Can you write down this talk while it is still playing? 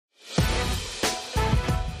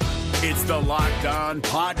It's the Locked On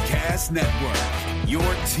Podcast Network, your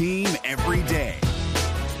team every day.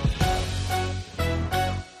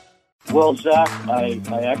 Well, Zach, I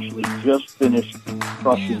actually just finished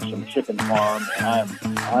crushing some chicken parm,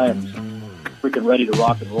 and I am freaking ready to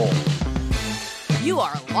rock and roll. You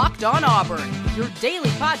are Locked On Auburn, your daily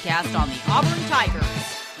podcast on the Auburn Tigers.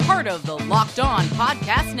 Part of the Locked On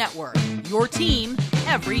Podcast Network, your team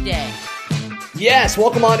every day. Yes,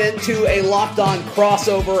 welcome on into a Locked On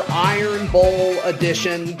crossover Iron Bowl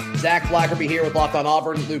edition. Zach Blackerby here with Locked On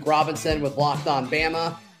Auburn, Luke Robinson with Locked On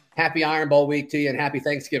Bama. Happy Iron Bowl week to you and happy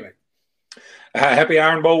Thanksgiving. Happy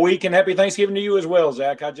Iron Bowl week and happy Thanksgiving to you as well,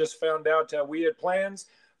 Zach. I just found out we had plans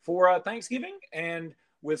for Thanksgiving and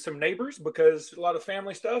with some neighbors because a lot of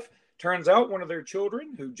family stuff. Turns out one of their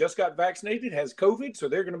children who just got vaccinated has COVID, so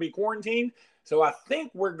they're going to be quarantined. So I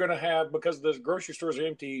think we're going to have, because the grocery stores are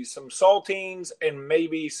empty, some saltines and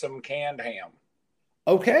maybe some canned ham.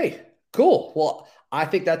 Okay, cool. Well, I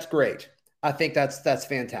think that's great. I think that's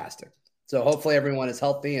fantastic. So hopefully everyone is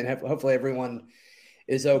healthy and hopefully everyone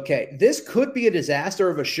is okay. This could be a disaster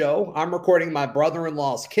of a show. I'm recording my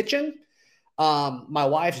brother-in-law's kitchen. My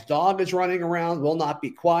wife's dog is running around, will not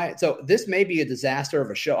be quiet. So this may be a disaster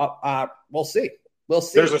of a show. We'll see. We'll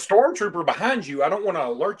see. There's a stormtrooper behind you. I don't want to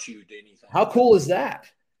alert you to anything. How cool is that?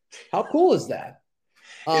 How cool is that?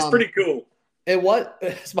 It's pretty cool.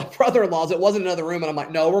 It's my brother-in-law's. It wasn't another room. And I'm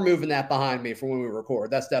like, no, we're moving that behind me for when we record.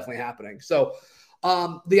 That's definitely happening. So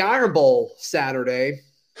the Iron Bowl Saturday,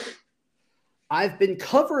 I've been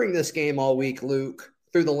covering this game all week, Luke,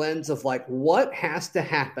 through the lens of like what has to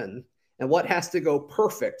happen and what has to go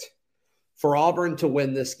perfect for Auburn to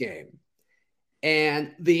win this game.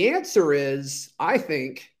 And the answer is, I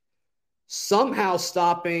think, somehow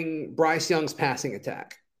stopping Bryce Young's passing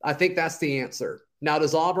attack. I think that's the answer. Now,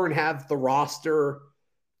 does Auburn have the roster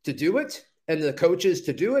to do it and the coaches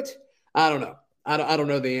to do it? I don't know. I don't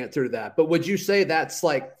know the answer to that. But would you say that's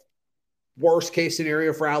like worst case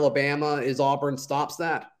scenario for Alabama is Auburn stops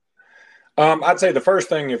that? I'd say the first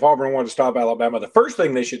thing, if Auburn wanted to stop Alabama, the first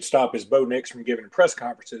thing they should stop is Bo Nix from giving press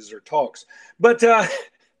conferences or talks. But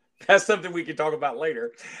that's something we can talk about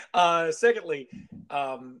later. Secondly,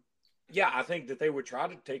 I think that they would try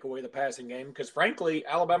to take away the passing game because, frankly,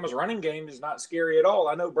 Alabama's running game is not scary at all.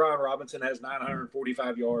 I know Brian Robinson has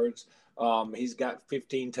 945 yards. He's got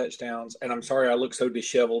 15 touchdowns. And I'm sorry I look so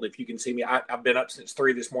disheveled. If you can see me, I've been up since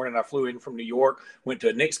 3 this morning. I flew in from New York, went to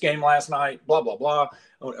a Knicks game last night, blah, blah, blah.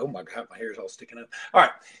 Oh my God, my hair is all sticking up. All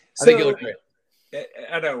right. I think you look great.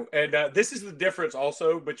 I know. And this is the difference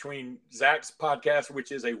also between Zach's podcast,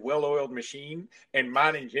 which is a well-oiled machine, and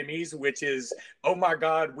mine and Jimmy's, which is, oh, my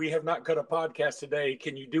God, we have not cut a podcast today.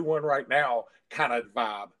 Can you do one right now kind of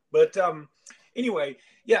vibe. But anyway,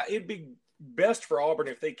 yeah, it'd be best for Auburn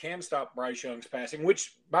if they can stop Bryce Young's passing,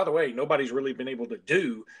 which, by the way, nobody's really been able to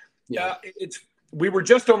do. Yeah, we were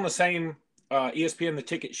just on the same ESPN The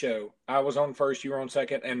Ticket Show. I was on first, you were on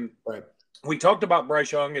second, and we talked about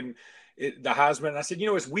Bryce Young and the Heisman. And I said,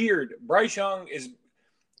 it's weird. Bryce Young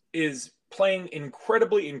is playing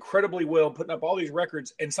incredibly, incredibly well, putting up all these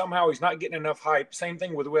records, and somehow he's not getting enough hype. Same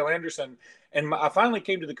thing with Will Anderson. And I finally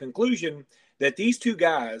came to the conclusion that these two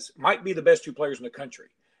guys might be the best two players in the country.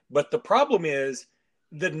 But the problem is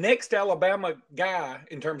the next Alabama guy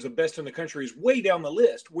in terms of best in the country is way down the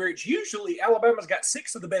list, where it's usually Alabama's got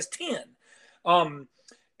 6 of the best 10.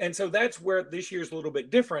 And so that's where this year's a little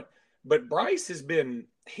bit different. But Bryce he's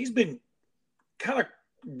been kind of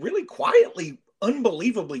really quietly,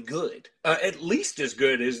 unbelievably good, at least as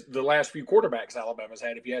good as the last few quarterbacks Alabama's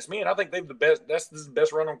had, if you ask me. And I think they've this is the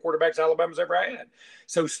best run on quarterbacks Alabama's ever had.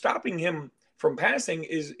 So stopping him from passing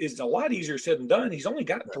is a lot easier said than done. He's only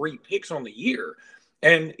got 3 picks on the year.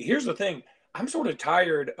 And here's the thing. I'm sort of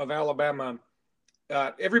tired of Alabama.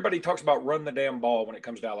 Everybody talks about run the damn ball when it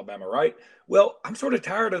comes to Alabama, right? Well, I'm sort of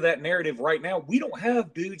tired of that narrative right now. We don't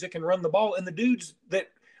have dudes that can run the ball, and the dudes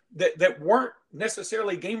that weren't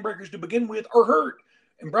necessarily game breakers to begin with are hurt.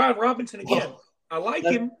 And Brian Robinson, again, I like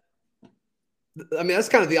him. I mean, that's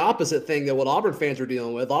kind of the opposite thing than what Auburn fans are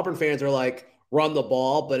dealing with. Auburn fans are like, run the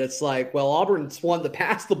ball, but it's like, well, Auburn's won to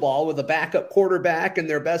pass the ball with a backup quarterback and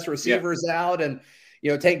their best receivers out, and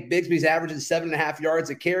Tank Bigsby's averaging 7.5 yards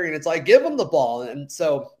a carry, and it's like, give them the ball. And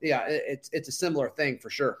so, yeah, it's a similar thing for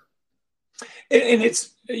sure. And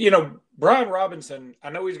it's, Brian Robinson,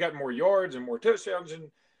 I know he's got more yards and more touchdowns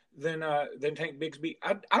than Tank Bigsby.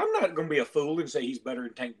 I'm not going to be a fool and say he's better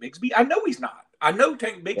than Tank Bigsby. I know he's not. I know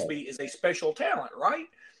Tank Bigsby is a special talent, right?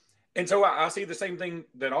 And so I see the same thing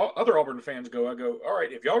that all other Auburn fans go. I go, all right,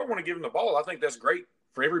 if y'all don't want to give him the ball, I think that's great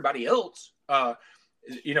for everybody else.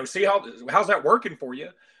 See how's that working for you?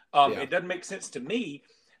 It doesn't make sense to me.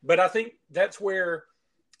 But I think that's where,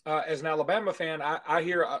 as an Alabama fan, I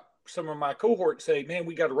hear some of my cohorts say, man,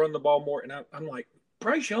 we got to run the ball more. And I'm like,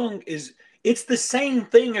 Bryce Young it's the same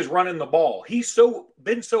thing as running the ball. He's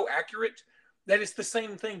been so accurate that it's the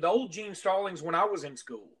same thing. The old Gene Stallings when I was in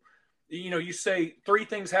school, you say 3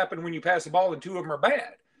 things happen when you pass the ball and 2 of them are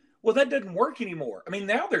bad. Well, that doesn't work anymore. I mean,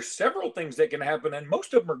 now there's several things that can happen, and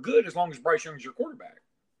most of them are good as long as Bryce Young's your quarterback.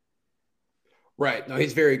 Right. No,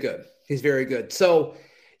 he's very good. He's very good. So,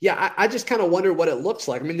 yeah, I just kind of wonder what it looks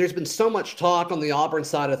like. I mean, there's been so much talk on the Auburn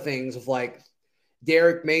side of things of like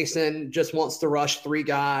Derek Mason just wants to rush 3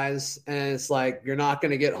 guys, and it's like you're not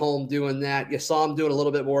going to get home doing that. You saw him doing a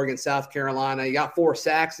little bit more against South Carolina. You got 4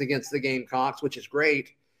 sacks against the Gamecocks, which is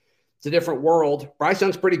great. It's a different world. Bryce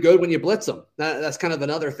Young's pretty good when you blitz him. That's kind of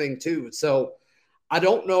another thing too. So I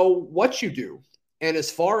don't know what you do. And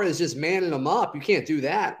as far as just manning them up, you can't do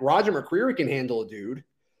that. Roger McCreary can handle a dude.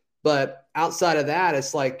 But outside of that,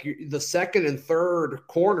 it's like the second and third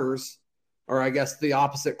corners, or I guess the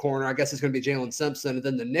opposite corner, I guess it's going to be Jalen Simpson. And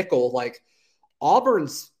then the nickel, like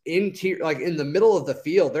Auburn's in the middle of the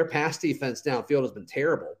field, their pass defense downfield has been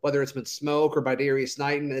terrible. Whether it's been Smoke or by Darius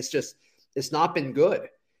Knighton, it's not been good.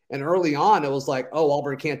 And early on, it was like, oh,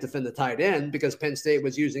 Auburn can't defend the tight end because Penn State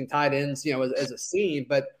was using tight ends, as a seam.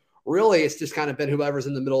 But really, it's just kind of been whoever's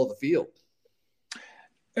in the middle of the field.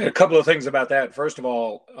 A couple of things about that. First of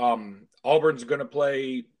all, Auburn's going to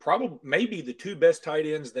play maybe the 2 best tight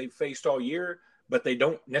ends they've faced all year, but they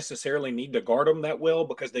don't necessarily need to guard them that well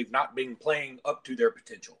because they've not been playing up to their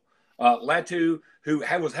potential. Latu, who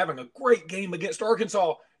was having a great game against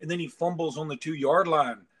Arkansas, and then he fumbles on the 2-yard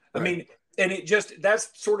line. Right. I mean, and that's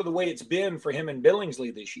sort of the way it's been for him in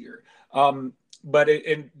Billingsley this year. But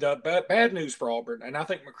the bad news for Auburn, and I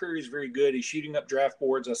think McCreary's very good. He's shooting up draft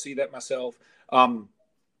boards. I see that myself.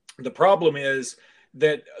 The problem is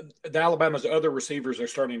that the Alabama's other receivers are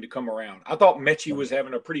starting to come around. I thought Mechie was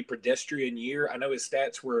having a pretty pedestrian year. I know his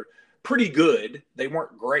stats were pretty good. They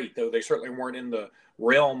weren't great, though. They certainly weren't in the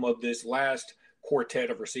realm of this last quartet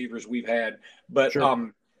of receivers we've had. But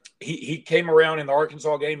sure. He came around in the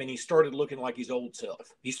Arkansas game, and he started looking like his old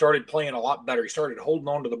self. He started playing a lot better. He started holding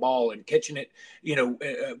on to the ball and catching it,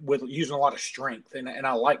 with using a lot of strength. And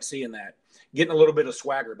I like seeing that, getting a little bit of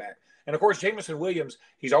swagger back. And, of course, Jamison Williams,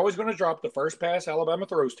 he's always going to drop the first pass Alabama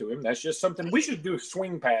throws to him. That's just something we should do, a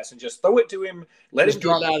swing pass and just throw it to him, let him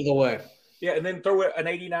drop out of the way. Yeah, and then throw it an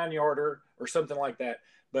 89-yarder or something like that.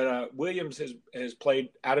 But Williams has played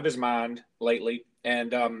out of his mind lately.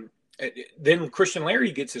 And then Christian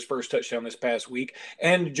Larry gets his first touchdown this past week.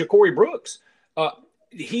 And Ja'Cory Brooks,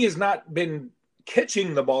 he has not been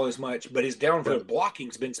catching the ball as much, but his downfield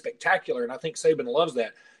blocking's been spectacular, and I think Saban loves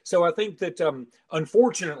that. So I think that,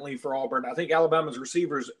 unfortunately for Auburn, I think Alabama's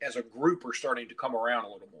receivers as a group are starting to come around a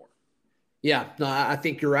little more. Yeah, no, I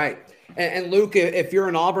think you're right. And Luke, if you're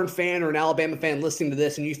an Auburn fan or an Alabama fan listening to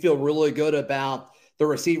this and you feel really good about the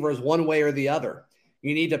receivers one way or the other,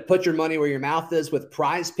 you need to put your money where your mouth is with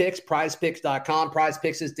Prize Picks, prizepicks.com. Prize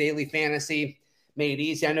Picks is daily fantasy made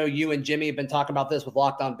easy. I know you and Jimmy have been talking about this with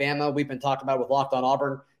Locked On Bama. We've been talking about it with Locked On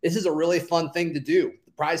Auburn. This is a really fun thing to do.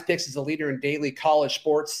 Prize Picks is a leader in daily college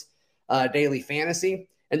sports, daily fantasy.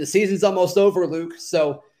 And the season's almost over, Luke.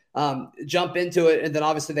 So jump into it. And then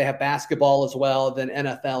obviously they have basketball as well, then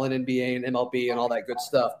NFL and NBA and MLB and all that good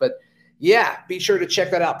stuff. But yeah, be sure to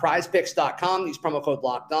check that out. Prizepicks.com. Use promo code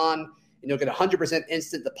Locked On, and you'll get a 100%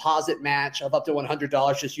 instant deposit match of up to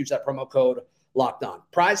 $100. Just use that promo code Locked On.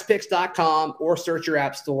 Prizepicks.com or search your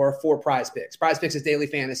app store for Prize Picks. Prize Picks is daily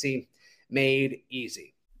fantasy made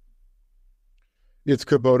easy. It's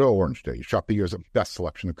Kubota Orange Day. Shop the year's best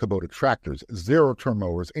selection of Kubota tractors, zero-turn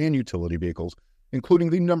mowers, and utility vehicles,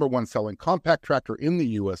 including the #1 selling compact tractor in the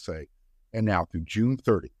USA. And now through June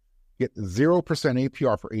 30, get 0%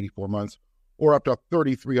 APR for 84 months or up to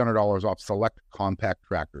 $3,300 off select compact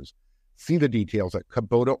tractors. See the details at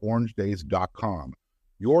KubotaOrangeDays.com.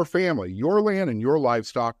 Your family, your land, and your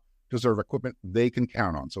livestock deserve equipment they can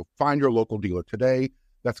count on. So find your local dealer today.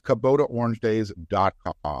 That's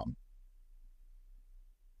KubotaOrangeDays.com.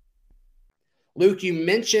 Luke, you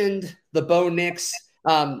mentioned the Bo Nix.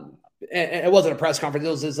 It wasn't a press conference. It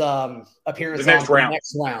was his appearance the next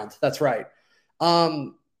round. That's right.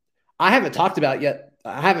 I haven't talked about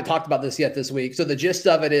this yet this week. So the gist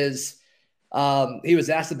of it is he was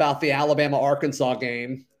asked about the Alabama-Arkansas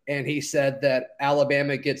game, and he said that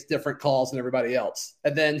Alabama gets different calls than everybody else.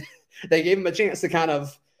 And then they gave him a chance to kind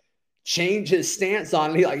of change his stance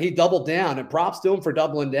on it. He doubled down, and props to him for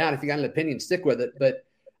doubling down. If you got an opinion, stick with it. But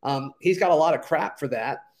he's got a lot of crap for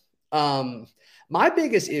that. My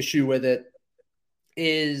biggest issue with it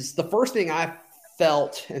is the first thing I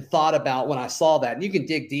felt and thought about when I saw that. And you can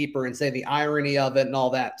dig deeper and say the irony of it and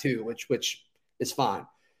all that too, which is fine.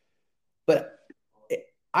 But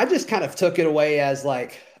I just kind of took it away as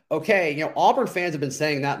like, okay, Auburn fans have been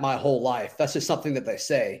saying that my whole life. That's just something that they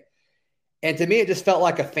say. And to me, it just felt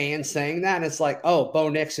like a fan saying that. And it's like, oh, Bo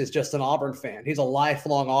Nix is just an Auburn fan. He's a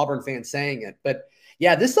lifelong Auburn fan saying it. But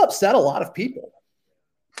yeah, this upset a lot of people.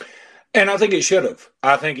 And I think it should have.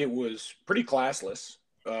 I think it was pretty classless,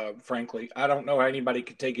 frankly. I don't know how anybody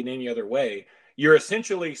could take it any other way. You're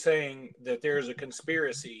essentially saying that there's a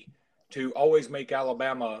conspiracy to always make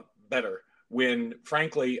Alabama better when,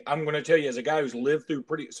 frankly, I'm going to tell you, as a guy who's lived through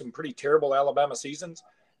some pretty terrible Alabama seasons,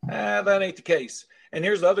 that ain't the case. And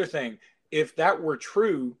here's the other thing. If that were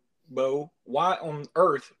true, Bo, why on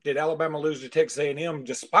earth did Alabama lose to Texas A&M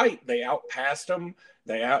despite they outpassed them,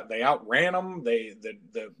 they outran them,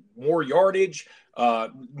 the more yardage,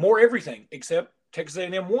 more everything except Texas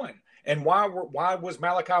A&M won? And why was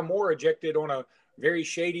Malachi Moore ejected on a very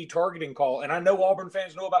shady targeting call? And I know Auburn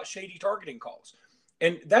fans know about shady targeting calls.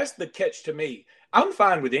 And that's the catch to me. I'm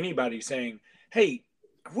fine with anybody saying, hey,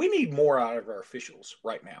 we need more out of our officials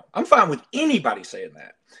right now. I'm fine with anybody saying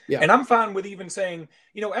that. Yeah. And I'm fine with even saying,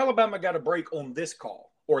 Alabama got a break on this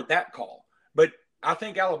call or that call. But I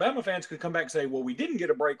think Alabama fans could come back and say, well, we didn't get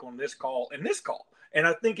a break on this call and this call. And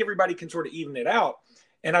I think everybody can sort of even it out.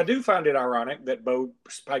 And I do find it ironic that Bo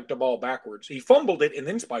spiked the ball backwards. He fumbled it and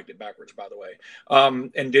then spiked it backwards, by the way,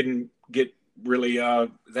 and didn't get really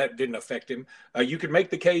that didn't affect him. You could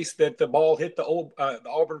make the case that the ball hit the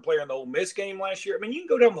Auburn player in the Ole Miss game last year. I mean, you can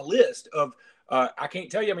go down the list of I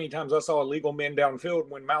can't tell you how many times I saw illegal men downfield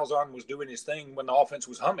when Malzahn was doing his thing when the offense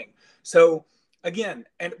was humming. So again,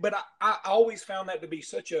 but I always found that to be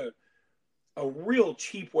such a real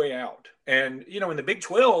cheap way out. And in the Big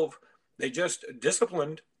 12, they just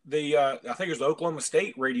disciplined I think it was the Oklahoma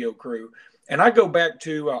State radio crew. And I go back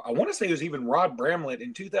to, I want to say it was even Rod Bramlett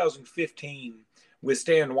in 2015 with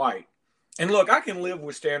Stan White. And look, I can live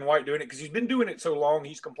with Stan White doing it because he's been doing it so long.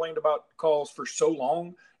 He's complained about calls for so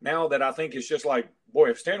long now that I think it's just like, boy,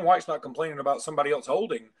 if Stan White's not complaining about somebody else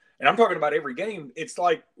holding, and I'm talking about every game, it's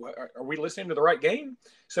like, are we listening to the right game?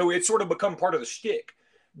 So it's sort of become part of the shtick.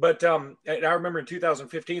 But I remember in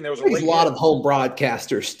 2015, there was a lot of home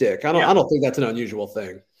broadcaster stick. I don't think that's an unusual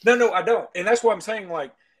thing. No, I don't. And that's why I'm saying,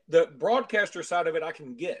 like, the broadcaster side of it I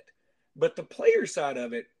can get, but the player side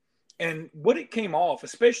of it and what it came off,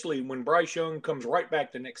 especially when Bryce Young comes right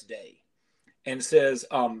back the next day and says,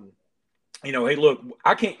 hey, look,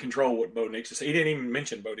 I can't control what Bo Nix is. He didn't even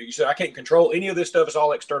mention Bo Nix. He said, I can't control any of this stuff. It's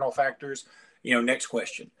all external factors. Next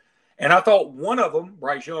question. And I thought one of them,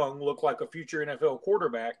 Bryce Young, looked like a future NFL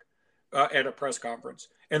quarterback at a press conference.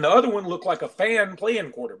 And the other one looked like a fan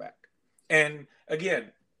playing quarterback. And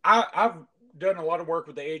again, I've done a lot of work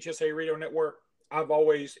with the AHSA radio network. I've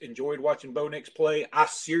always enjoyed watching Bo Nix play. I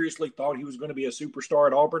seriously thought he was going to be a superstar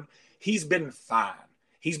at Auburn. He's been fine.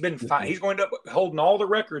 He's going to end up holding all the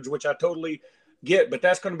records, which I totally get, but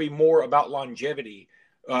that's going to be more about longevity,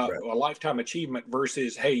 a lifetime achievement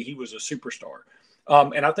versus, hey, he was a superstar.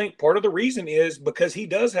 And I think part of the reason is because he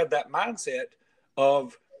does have that mindset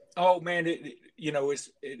of, oh man,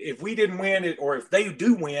 if we didn't win it, or if they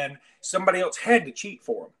do win, somebody else had to cheat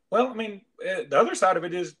for them. Well, I mean, the other side of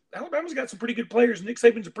it is Alabama's got some pretty good players. Nick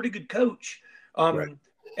Saban's a pretty good coach. And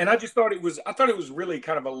I just thought it was really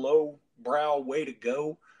kind of a low brow way to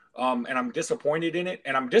go. And I'm disappointed in it.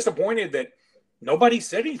 And I'm disappointed that nobody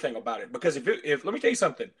said anything about it, because if let me tell you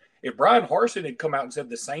something, if Brian Harsin had come out and said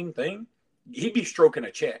the same thing, he'd be stroking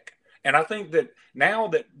a check. And I think that now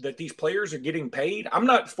that these players are getting paid, I'm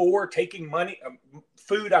not for taking money,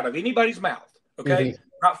 food out of anybody's mouth. Okay. Mm-hmm.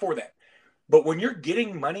 Not for that. But when you're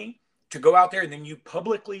getting money to go out there and then you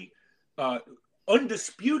publicly,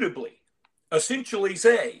 undisputably, essentially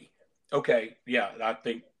say, okay, yeah, I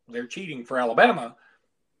think they're cheating for Alabama,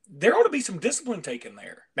 there ought to be some discipline taken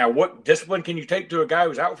there. Now, what discipline can you take to a guy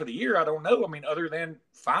who's out for the year? I don't know. I mean, other than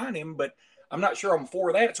fine him, but I'm not sure I'm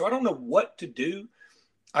for that. So I don't know what to do.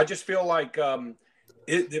 I just feel like why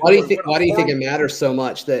do you think it matters so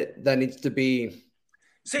much that needs to be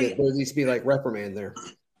there needs to be like reprimand there?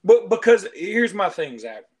 But because here's my thing,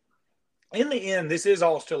 Zach. In the end, this is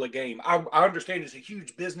all still a game. I understand it's a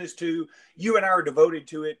huge business too. You and I are devoted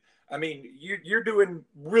to it. I mean, you're doing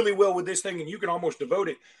really well with this thing, and you can almost devote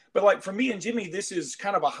it. But like for me and Jimmy, this is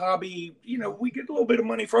kind of a hobby. We get a little bit of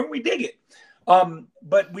money from it. We dig it.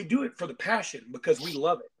 But we do it for the passion because we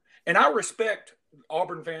love it. And I respect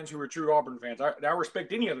Auburn fans who are true Auburn fans. I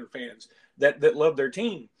respect any other fans that love their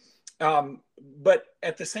team. But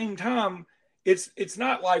at the same time, it's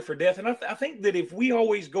not life or death. And I think that if we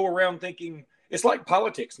always go around thinking it's like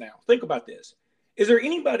politics now, think about this. Is there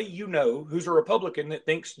anybody you know who's a Republican that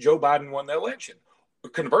thinks Joe Biden won the election?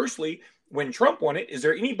 Conversely, when Trump won it, is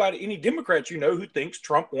there any Democrats you know who thinks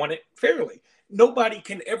Trump won it fairly? Nobody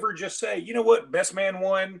can ever just say, you know what, best man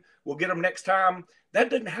won, we'll get him next time.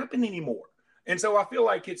 That doesn't happen anymore. And so I feel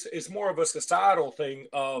like it's more of a societal thing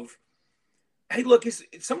of, hey, look, it's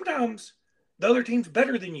sometimes the other team's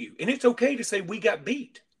better than you. And it's okay to say we got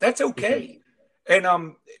beat. That's okay. Mm-hmm.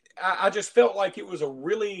 And I just felt like it was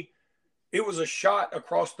a shot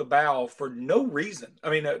across the bow for no reason. I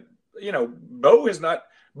mean,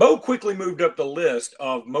 Bo quickly moved up the list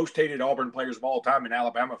of most hated Auburn players of all time in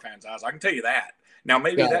Alabama fans' eyes. I can tell you that. Now,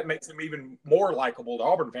 maybe that makes him even more likable to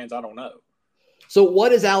Auburn fans. I don't know. So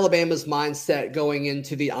what is Alabama's mindset going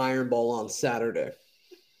into the Iron Bowl on Saturday?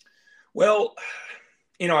 Well,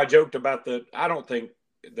 I joked about I don't think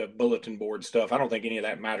the bulletin board stuff, I don't think any of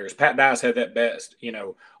that matters. Pat Dye said that best.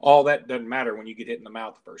 All that doesn't matter when you get hit in the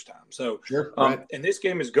mouth the first time. So, sure, right. And this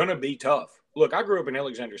game is going to be tough. Look, I grew up in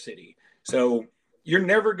Alexander City. So you're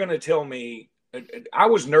never going to tell me. I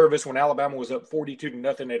was nervous when Alabama was up 42-0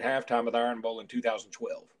 at halftime of the Iron Bowl in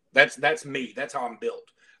 2012. That's me. That's how I'm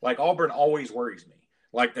built. Like Auburn always worries me.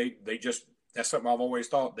 Like they just, that's something I've always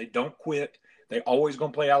thought. They don't quit. They always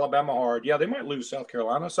going to play Alabama hard. Yeah, they might lose South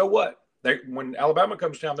Carolina. So what? When Alabama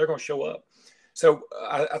comes down, they're going to show up. So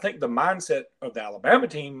I think the mindset of the Alabama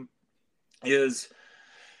team is,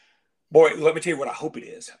 boy, let me tell you what I hope it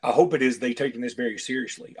is. I hope it is they taking this very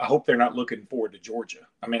seriously. I hope they're not looking forward to Georgia.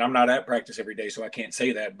 I mean, I'm not at practice every day, so I can't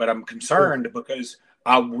say that. But I'm concerned because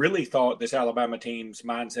I really thought this Alabama team's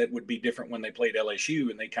mindset would be different when they played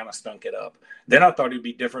LSU and they kind of stunk it up. Then I thought it'd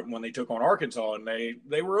be different when they took on Arkansas and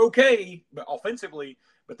they were okay but offensively,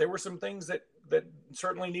 but there were some things that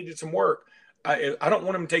certainly needed some work. I don't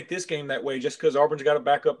want them to take this game that way just because Auburn's got a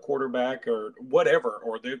backup quarterback or whatever,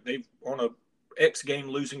 or they've on a X game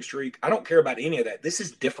losing streak. I don't care about any of that. This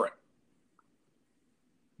is different.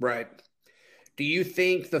 Right. Do you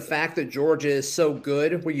think the fact that Georgia is so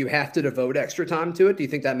good where you have to devote extra time to it, do you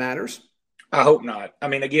think that matters? I hope not. I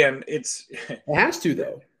mean, again, it has to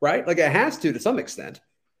though, right? Like it has to some extent.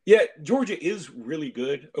 Yeah, Georgia is really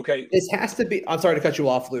good. Okay. This has to be – I'm sorry to cut you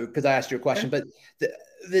off, Luke, because I asked you a question, but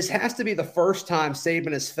this has to be the first time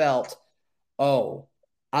Saban has felt, oh,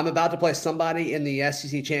 I'm about to play somebody in the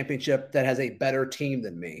SEC championship that has a better team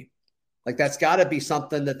than me. Like that's got to be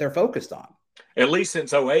something that they're focused on. At least since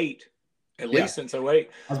 2008. Since 2008.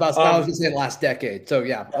 I was going to say the last decade. So,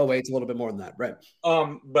 yeah, 2008's a little bit more than that, right?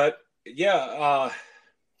 But, yeah,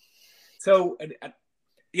 so –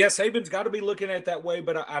 yeah, Saban's got to be looking at it that way,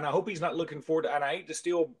 but I hope he's not looking forward to. And I hate to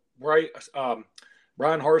steal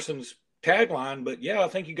Brian Harson's tagline, but yeah, I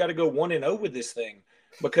think you got to go 1-0 with this thing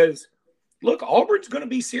because look, Auburn's going to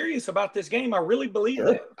be serious about this game. I really believe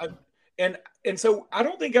that. And so I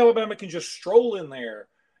don't think Alabama can just stroll in there.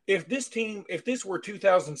 If this were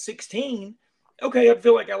 2016, okay, I'd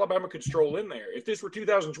feel like Alabama could stroll in there. If this were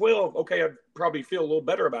 2012, okay, I'd probably feel a little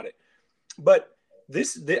better about it. But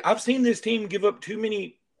I've seen this team give up too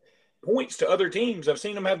many points to other teams. I've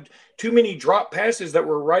seen them have too many drop passes that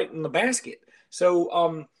were right in the basket.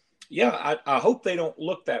 So, I hope they don't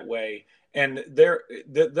look that way. And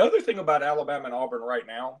the other thing about Alabama and Auburn right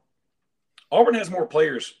now, Auburn has more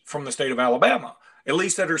players from the state of Alabama, at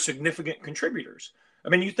least that are significant contributors. I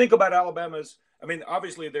mean, you think about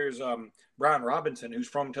obviously there's Brian Robinson, who's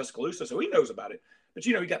from Tuscaloosa, so he knows about it. But,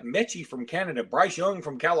 you got Mechie from Canada, Bryce Young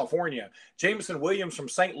from California, Jameson Williams from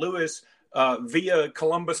St. Louis via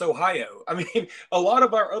Columbus, Ohio. I mean, a lot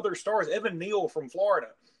of our other stars, Evan Neal from Florida,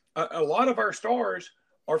 a lot of our stars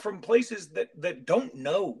are from places that don't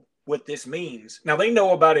know what this means. Now, they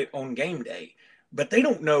know about it on game day, but they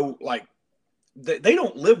don't know, like, they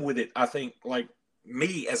don't live with it, I think, like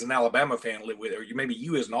me as an Alabama fan live with it, or maybe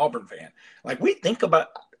you as an Auburn fan. Like, we think about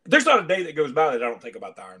 – there's not a day that goes by that I don't think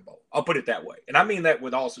about the Iron Bowl. I'll put it that way. And I mean that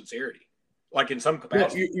with all sincerity, like in some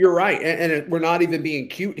capacity. Well, you're right. And we're not even being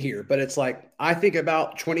cute here, but it's like I think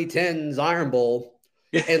about 2010's Iron Bowl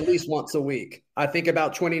at least once a week. I think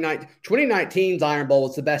about 2019's Iron Bowl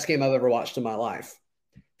was the best game I've ever watched in my life.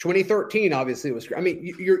 2013 obviously was great. I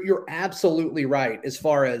mean, you're absolutely right as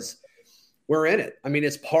far as we're in it. I mean,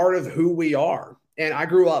 it's part of who we are. And I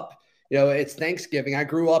grew up, it's Thanksgiving. I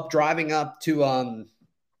grew up driving up to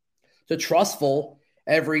Trustful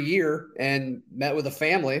every year and met with a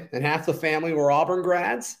family, and half the family were Auburn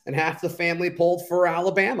grads and half the family pulled for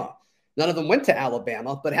Alabama. None of them went to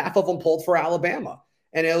Alabama, but half of them pulled for Alabama.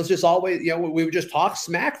 And it was just always, we would just talk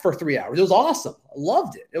smack for 3 hours. It was awesome. I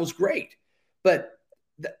loved it. It was great. But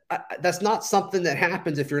that's not something that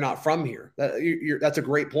happens if you're not from here. That's a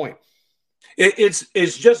great point.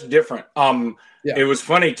 It's just different. Yeah. It was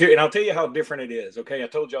funny too, and I'll tell you how different it is. Okay, I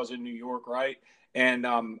told you I was in New York, right? And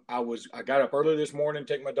I got up early this morning,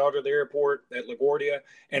 take my daughter to the airport at LaGuardia,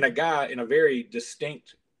 and a guy in a very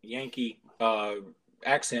distinct Yankee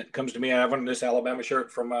accent comes to me. I have on this Alabama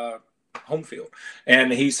shirt from home field,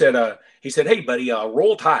 and he said, "Hey, buddy,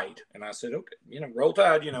 roll Tide." And I said, "Okay, roll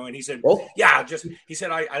Tide, And he said, Roll. "Yeah, he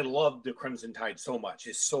said, I love the Crimson Tide so much.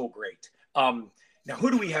 It's so great. Now who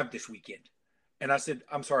do we have this weekend?" And I said,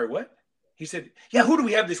 "I'm sorry, what?" He said, "Yeah, who do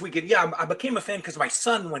we have this weekend?" "Yeah, I became a fan because my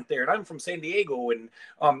son went there, and I'm from San Diego." And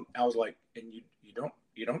I was like, "And you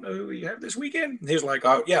don't know who you have this weekend?" And he was like,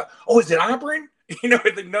 "Oh yeah, oh, is it Auburn?"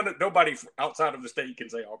 Nobody outside of the state can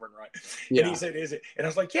say Auburn, right? Yeah. And he said, "Is it?" And I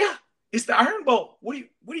was like, "Yeah, it's the Iron Bowl. What do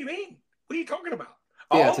you mean? What are you talking about?"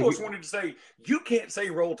 I almost wanted to say, "You can't say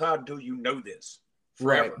Roll Tide until you know this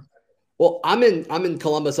forever." Right. Well, I'm in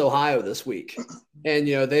Columbus, Ohio this week, and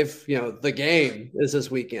the game is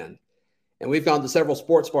this weekend, and we've gone to several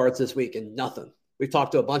sports bars this week and nothing. We've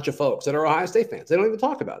talked to a bunch of folks that are Ohio State fans. They don't even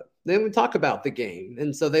talk about it. They don't even talk about the game,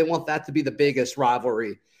 and so they want that to be the biggest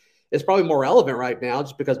rivalry. It's probably more relevant right now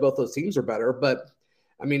just because both those teams are better. But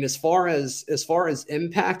I mean, as far as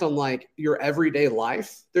impact on like your everyday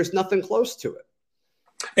life, there's nothing close to it.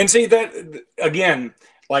 And see that again.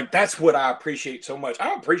 Like, that's what I appreciate so much.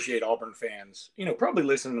 I appreciate Auburn fans, probably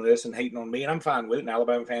listening to this and hating on me, and I'm fine with it. And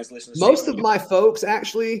Alabama fans listen to most of my folks,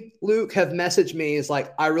 actually, Luke, have messaged me is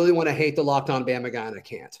like, I really want to hate the Locked On Bama guy, and I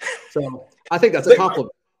can't. So I think that's a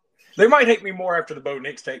compliment. They might hate me more after the Bo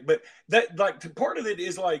Nix take, but that part of it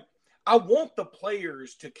is like, I want the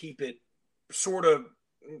players to keep it sort of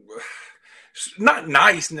not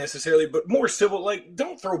nice necessarily, but more civil. Like,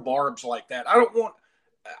 don't throw barbs like that. I don't want.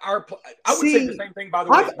 I would say the same thing, by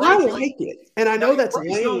the way. I like it, and I know that's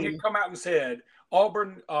Bryce Young had come out and said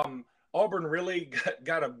Auburn really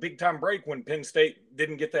got a big time break when Penn State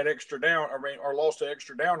didn't get that extra down or lost an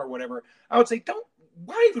extra down or whatever. I would say,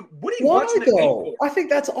 what are you watching that game for? I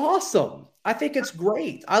think that's awesome. I think it's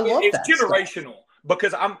great. I love that. It's generational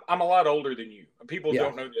because I'm a lot older than you. People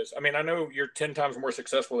don't know this. I mean, I know you're 10 times more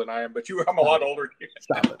successful than I am, but I'm a lot older than you.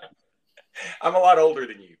 Stop it. I'm a lot older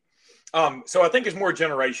than you. So I think it's more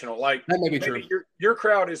generational. Like, that may be true. Your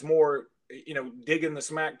crowd is more, digging the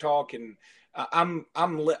smack talk, and I'm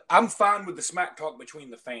fine with the smack talk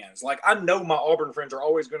between the fans. Like, I know my Auburn friends are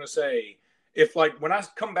always going to say, if like when I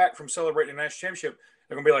come back from celebrating the national championship,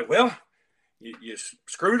 they're going to be like, "Well, you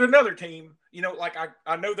screwed another team." Like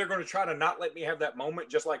I know they're going to try to not let me have that moment,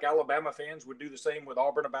 just like Alabama fans would do the same with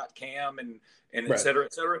Auburn about Cam and right. et cetera,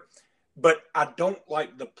 et cetera. But I don't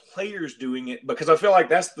like the players doing it because I feel like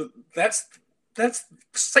that's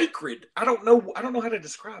sacred. I don't know how to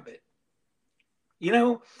describe it.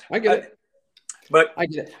 I get it. But I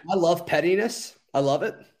get it. I love pettiness. I love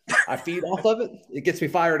it. I feed off of it. It gets me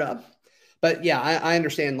fired up. But yeah, I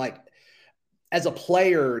understand. Like, as a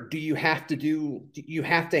player, you have to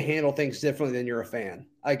handle things differently than you're a fan.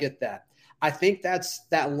 I get that. I think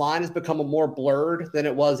that line has become more blurred than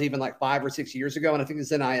it was even like 5 or 6 years ago. And I think this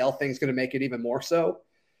NIL thing is going to make it even more so.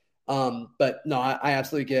 But no, I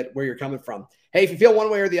absolutely get where you're coming from. Hey, if you feel one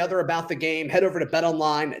way or the other about the game, head over to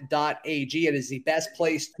betonline.ag. It is the best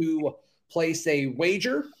place to place a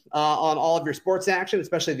wager on all of your sports action,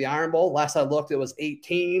 especially the Iron Bowl. Last I looked, it was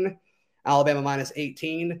 18, Alabama minus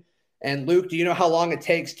 18. And Luke, do you know how long it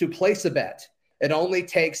takes to place a bet? It only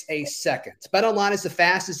takes a second. BetOnline is the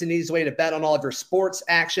fastest and easiest way to bet on all of your sports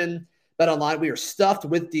action. BetOnline, we are stuffed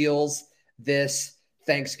with deals this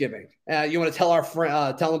Thanksgiving. You want to tell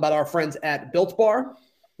them about our friends at Built Bar?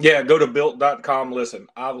 Yeah, go to Built.com. Listen,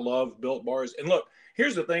 I love Built Bars. And look,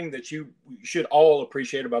 here's the thing that you should all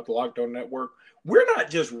appreciate about the Locked On Network. We're not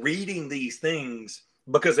just reading these things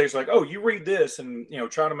because they're like, oh, you read this and,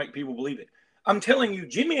 trying to make people believe it. I'm telling you,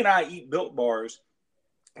 Jimmy and I eat Built Bars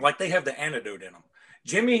like they have the antidote in them.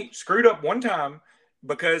 Jimmy screwed up one time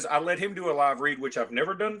because I let him do a live read, which I've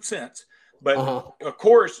never done since. But of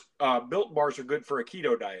course, Built Bars are good for a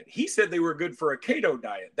keto diet. He said they were good for a keto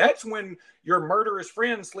diet. That's when your murderous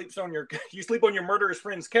friend you sleep on your murderous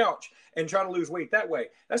friend's couch and try to lose weight that way.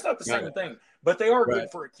 That's not the same thing, but they are good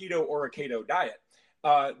for a keto or a keto diet.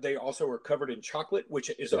 They also are covered in chocolate, which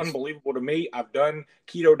is unbelievable to me. I've done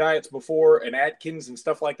keto diets before and Atkins and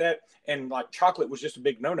stuff like that. And like chocolate was just a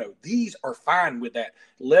big no-no. These are fine with that.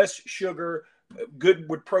 Less sugar, good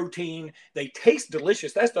with protein. They taste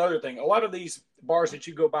delicious. That's the other thing. A lot of these bars that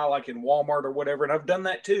you go buy like in Walmart or whatever, and I've done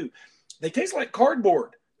that too, they taste like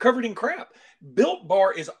cardboard covered in crap. Built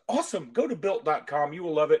Bar is awesome. Go to Built.com. You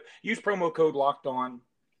will love it. Use promo code Locked On.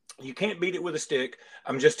 You can't beat it with a stick.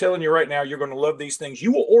 I'm just telling you right now, you're going to love these things.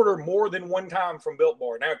 You will order more than one time from Built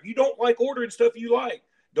Bar. Now, if you don't like ordering stuff you like,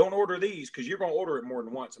 don't order these because you're going to order it more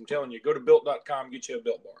than once. I'm telling you, go to Built.com, get you a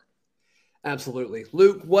Built Bar. Absolutely.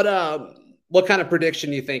 Luke, what kind of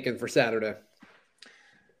prediction are you thinking for Saturday?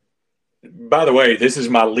 By the way, this is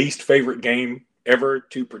my least favorite game ever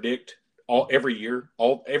to predict every year.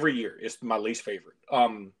 Every year, it's my least favorite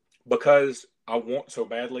because I want so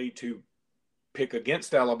badly to pick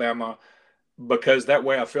against Alabama because that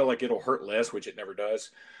way I feel like it'll hurt less, which it never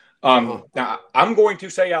does. Now, I'm going to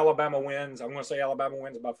say Alabama wins. I'm going to say Alabama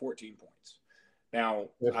wins by 14 points. Now,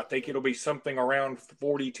 I think it'll be something around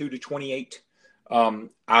 42-28.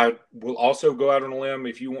 I will also go out on a limb,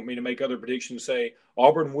 if you want me to make other predictions, say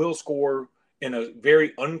Auburn will score in a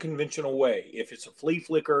very unconventional way. If it's a flea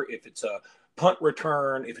flicker, if it's a punt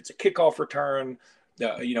return, if it's a kickoff return,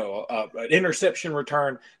 an interception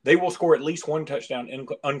return, they will score at least one touchdown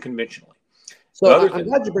unconventionally. So I'm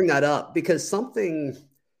glad you bring that up because something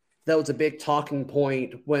that was a big talking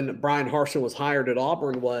point when Brian Harsin was hired at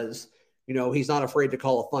Auburn was, he's not afraid to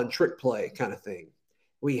call a fun trick play kind of thing.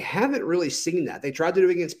 We haven't really seen that. They tried to do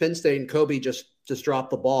it against Penn State, and Kobe just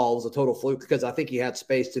dropped the ball. It was a total fluke because I think he had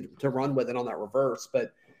space to run with it on that reverse.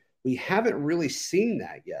 But we haven't really seen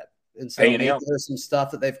that yet. And so maybe there's some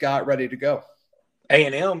stuff that they've got ready to go.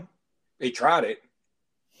 A&M, they tried it.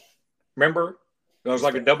 Remember? It was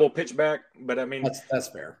like a double pitch back. But, I mean. That's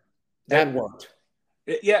fair. That worked.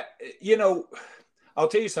 Yeah. I'll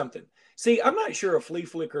tell you something. See, I'm not sure a flea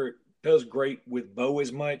flicker does great with Bo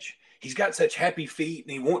as much. He's got such happy feet,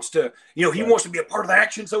 and he wants to, he wants to be a part of the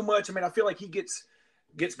action so much. I mean, I feel like he gets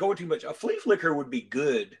going too much. A flea flicker would be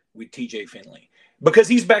good with TJ Finley because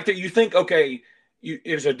he's back there. You think, okay,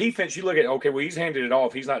 there's a defense. You look at, okay, well, he's handed it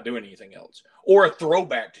off. He's not doing anything else. Or a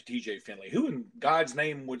throwback to TJ Finley. Who in God's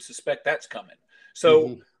name would suspect that's coming?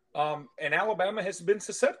 So, and Alabama has been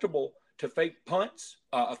susceptible to fake punts,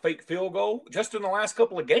 a fake field goal just in the last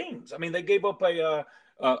couple of games. I mean, they gave up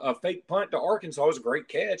a fake punt to Arkansas. It was a great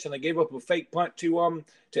catch, and they gave up a fake punt to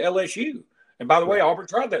LSU. And by the way, Auburn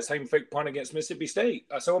tried that same fake punt against Mississippi State.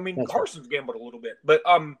 So, I mean, Carson's gambled a little bit. But,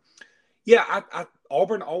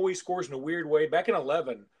 Auburn always scores in a weird way. Back in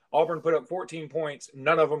 2011, Auburn put up 14 points.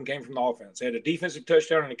 None of them came from the offense. They had a defensive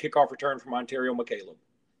touchdown and a kickoff return from Ontario McCaleb.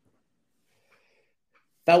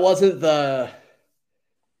 That wasn't the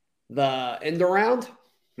end around?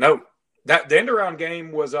 No. The end around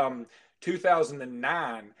game was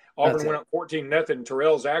 2009. Auburn went up 14-0.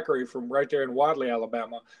 Terrell Zachary from right there in Wadley,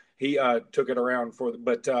 Alabama. He took it around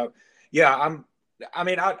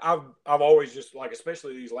I've always just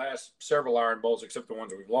especially these last several Iron Bowls, except the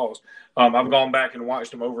ones that we've lost. I've gone back and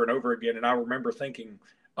watched them over and over again, and I remember thinking,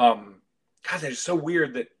 God, that is so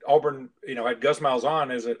weird that Auburn, had Gus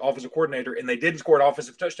Malzahn as an offensive coordinator, and they didn't score an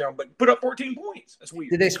offensive touchdown, but put up 14 points. That's weird.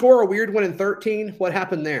 Did they score a weird one in 13? What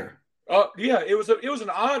happened there? It was an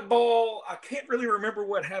oddball. I can't really remember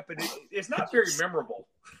what happened. It's not very memorable.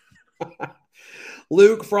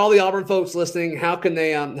 Luke, for all the Auburn folks listening, how can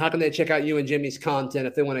they check out you and Jimmy's content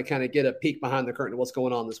if they want to kind of get a peek behind the curtain of what's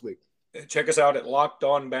going on this week? Check us out at Locked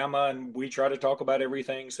On Bama, and we try to talk about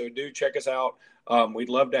everything. So do check us out. We'd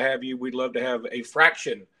love to have you. We'd love to have a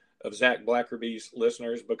fraction of Zach Blackerby's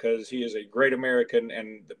listeners because he is a great American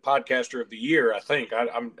and the podcaster of the year. I think.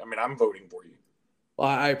 I'm voting for you. Well,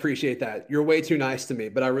 I appreciate that. You're way too nice to me,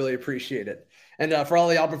 but I really appreciate it. And for all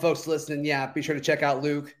the Auburn folks listening, be sure to check out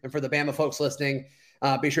Luke. And for the Bama folks listening,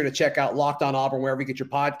 be sure to check out Locked On Auburn wherever you get your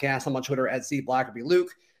podcast. I'm on Twitter at @ZBlackerby. Luke,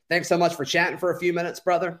 thanks so much for chatting for a few minutes,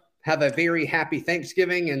 brother. Have a very happy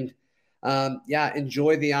Thanksgiving and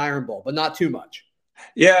enjoy the Iron Bowl, but not too much.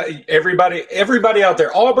 Yeah, everybody out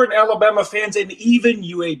there, Auburn, Alabama fans, and even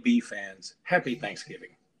UAB fans, happy Thanksgiving.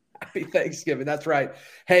 Happy Thanksgiving. That's right.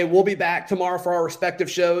 Hey, we'll be back tomorrow for our respective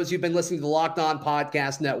shows. You've been listening to the Locked On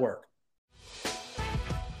Podcast Network.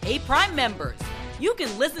 Hey, Prime members, you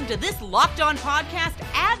can listen to this Locked On podcast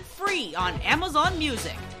ad-free on Amazon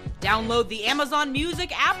Music. Download the Amazon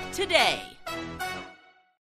Music app today.